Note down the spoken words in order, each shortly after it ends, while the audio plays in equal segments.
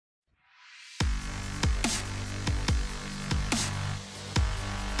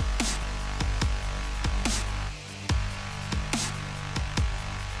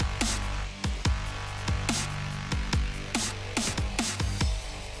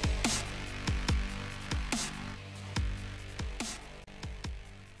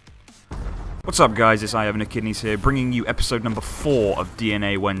What's up guys, it's I Have No Kidneys here, bringing you episode number 4 of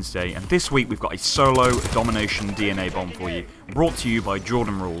DNA Wednesday, and this week we've got a solo domination DNA bomb for you, brought to you by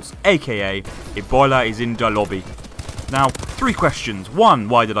Jordan Rules, aka Ebola is in the lobby. Now, 3 questions. 1,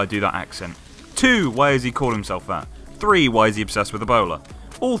 why did I do that accent? 2, why does he call himself that? 3, why is he obsessed with Ebola?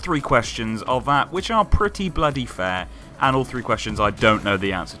 All 3 questions are that which are pretty bloody fair, and all 3 questions I don't know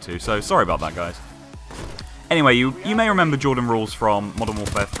the answer to, so sorry about that guys. Anyway, you may remember Jordan Rules from Modern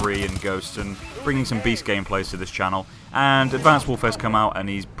Warfare 3 and Ghost and bringing some beast gameplays to this channel, and Advanced Warfare's come out and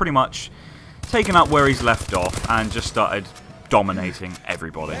he's pretty much taken up where he's left off and just started dominating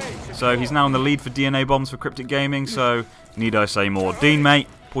everybody. So he's now in the lead for DNA bombs for CRYPTiCK Gaming, so need I say more? Dean mate,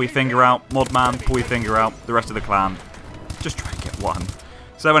 pull your finger out. Modman, pull your finger out. The rest of the clan, just try and get one.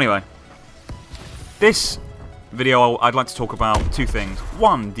 So anyway, this video I'd like to talk about 2 things.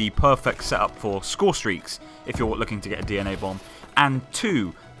 1, the perfect setup for Scorestreaks if you're looking to get a DNA bomb, and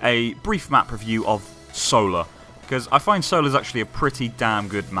 2, a brief map review of Solar, because I find Solar is actually a pretty damn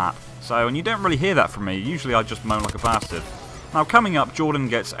good map. So, and you don't really hear that from me, usually I just moan like a bastard. Now coming up, Jordan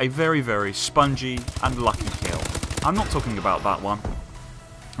gets a very, very spongy and lucky kill. I'm not talking about that one.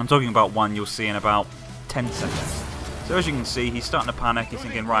 I'm talking about one you'll see in about 10 seconds. So as you can see, he's starting to panic, he's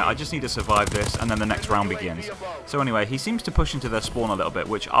thinking, right, I just need to survive this, and then the next round begins. So anyway, he seems to push into their spawn a little bit,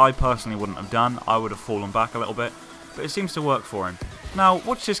 which I personally wouldn't have done. I would have fallen back a little bit, but it seems to work for him. Now,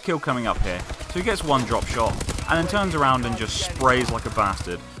 watch this kill coming up here. So he gets 1 drop shot, and then turns around and just sprays like a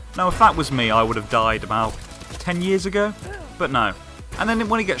bastard. Now, if that was me, I would have died about 10 years ago, but no. And then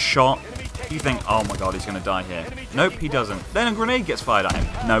when he gets shot, you think, oh my god, he's going to die here. Nope, he doesn't. Then a grenade gets fired at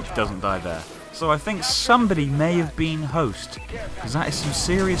him. Nope, doesn't die there. So I think somebody may have been host, because that is some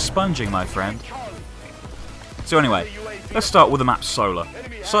serious sponging, my friend. So anyway, let's start with the map Solar.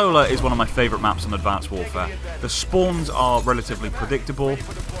 Solar is one of my favourite maps on Advanced Warfare. The spawns are relatively predictable.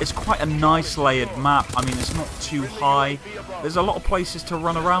 It's quite a nice layered map. I mean, it's not too high. There's a lot of places to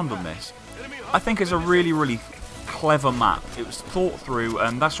run around on this. I think it's a really, really clever map. It was thought through,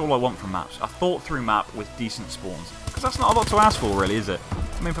 and that's all I want from maps. A thought through map with decent spawns. Because that's not a lot to ask for, really, is it?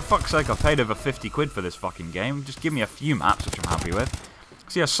 I mean, for fuck's sake, I've paid over 50 quid for this fucking game. Just give me a few maps, which I'm happy with.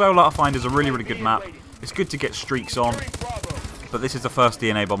 So yeah, Solar I find is a really, really good map. It's good to get streaks on. But this is the first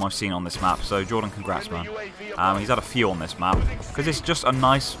DNA bomb I've seen on this map, so Jordan, congrats, man. He's had a few on this map, because it's just a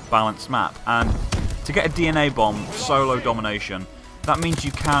nice, balanced map. And to get a DNA bomb, solo domination, that means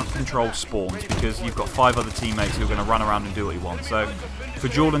you can't control spawns, because you've got 5 other teammates who are going to run around and do what he wants. So for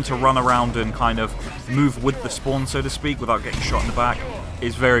Jordan to run around and kind of move with the spawn, so to speak, without getting shot in the back,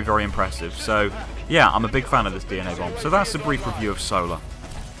 is very, very impressive. So yeah, I'm a big fan of this DNA bomb. So that's a brief review of Solar.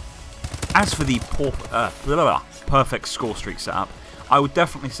 As for the perfect Scorestreaks setup, I would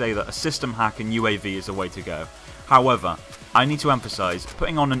definitely say that a system hack and UAV is the way to go. However, I need to emphasise,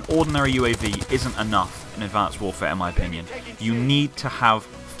 putting on an ordinary UAV isn't enough in Advanced Warfare in my opinion. You need to have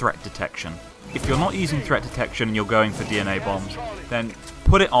threat detection. If you're not using threat detection and you're going for DNA bombs, then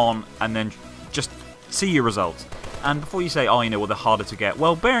put it on and then just see your results. And before you say, oh, you know, well, they're harder to get,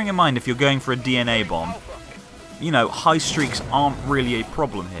 well, bearing in mind if you're going for a DNA bomb, you know, high streaks aren't really a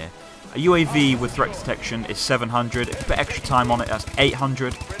problem here. A UAV with threat detection is 700, if you put extra time on it, that's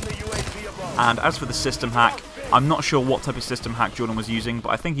 800. And as for the system hack, I'm not sure what type of system hack Jordan was using, but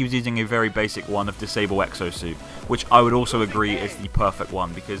I think he was using a very basic one of Disable Exosuit, which I would also agree is the perfect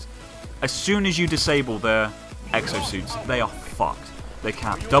one, because as soon as you disable their exosuits, they are fucked. They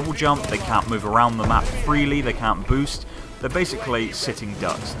can't double jump, they can't move around the map freely, they can't boost. They're basically sitting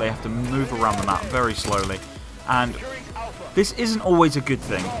ducks. They have to move around the map very slowly. And this isn't always a good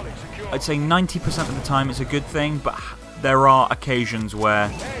thing. I'd say 90% of the time it's a good thing, but there are occasions where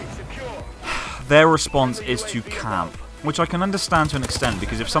their response is to camp, which I can understand to an extent,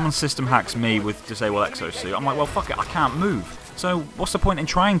 because if someone system hacks me with Disable Exosuit, I'm like, well, fuck it, I can't move. So what's the point in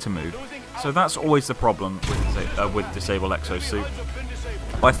trying to move? So that's always the problem with Disable Exosuit.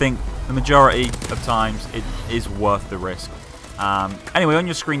 But I think the majority of times it is worth the risk. Anyway, on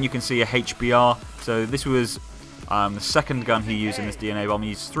your screen you can see a HBR. So this was the second gun he used in this DNA bomb. He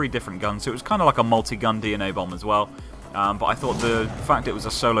used 3 different guns, so it was kind of like a multi-gun DNA bomb as well. But I thought the fact it was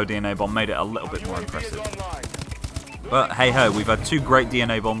a solo DNA bomb made it a little bit more impressive. But hey ho, we've had 2 great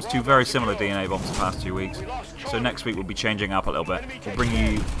DNA bombs, 2 very similar DNA bombs the past 2 weeks. So next week we'll be changing up a little bit. We'll bring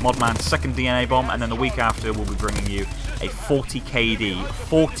you Modman's second DNA bomb, and then the week after we'll be bringing you a 40 KD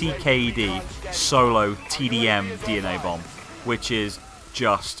solo TDM DNA bomb, which is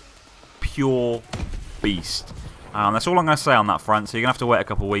just pure beast. That's all I'm going to say on that front, so you're going to have to wait a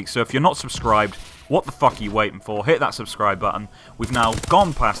couple of weeks. So if you're not subscribed, What the fuck are you waiting for? Hit that subscribe button. We've now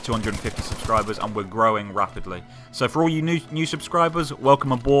gone past 250 subscribers and we're growing rapidly. So for all you new subscribers,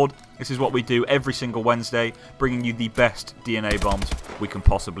 welcome aboard. This is what we do every single Wednesday, bringing you the best DNA bombs we can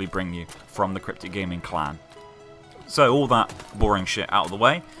possibly bring you from the CRYPTiCK Gaming clan. So all that boring shit out of the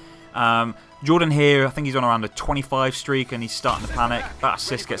way. Jordan here, I think he's on around a 25 streak and he's starting to panic. That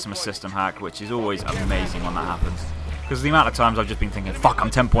assist gets him a system hack, which is always amazing when that happens. Because the amount of times I've just been thinking, fuck, I'm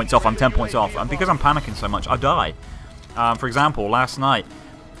 10 points off, I'm 10 points off. And because I'm panicking so much, I die. For example, last night,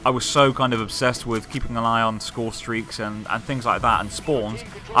 I was so kind of obsessed with keeping an eye on score streaks and things like that and spawns,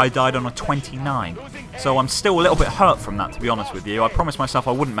 I died on a 29. So I'm still a little bit hurt from that, to be honest with you. I promised myself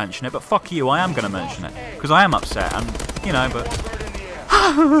I wouldn't mention it, but fuck you, I am going to mention it. Because I am upset, and, you know, but...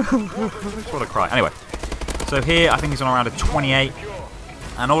 I just want to cry. Anyway, so here I think he's on around a 28.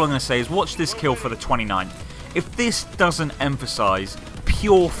 And all I'm going to say is watch this kill for the 29. If this doesn't emphasise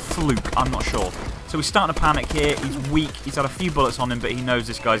pure fluke, I'm not sure. So he's starting to panic here, he's weak, he's had a few bullets on him, but he knows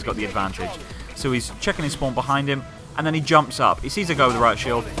this guy's got the advantage. So he's checking his spawn behind him, and then he jumps up. He sees a guy with the right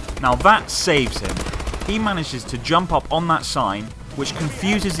shield. Now that saves him. He manages to jump up on that sign, which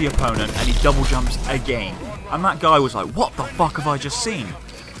confuses the opponent, and he double jumps again. And that guy was like, what the fuck have I just seen?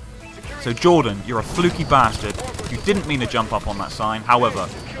 So Jordan, you're a fluky bastard. You didn't mean to jump up on that sign. However,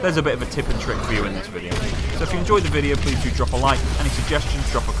 there's a bit of a tip and trick for you in this video. So if you enjoyed the video, please do drop a like. Any suggestions,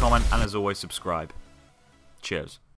 drop a comment. And as always, subscribe. Cheers.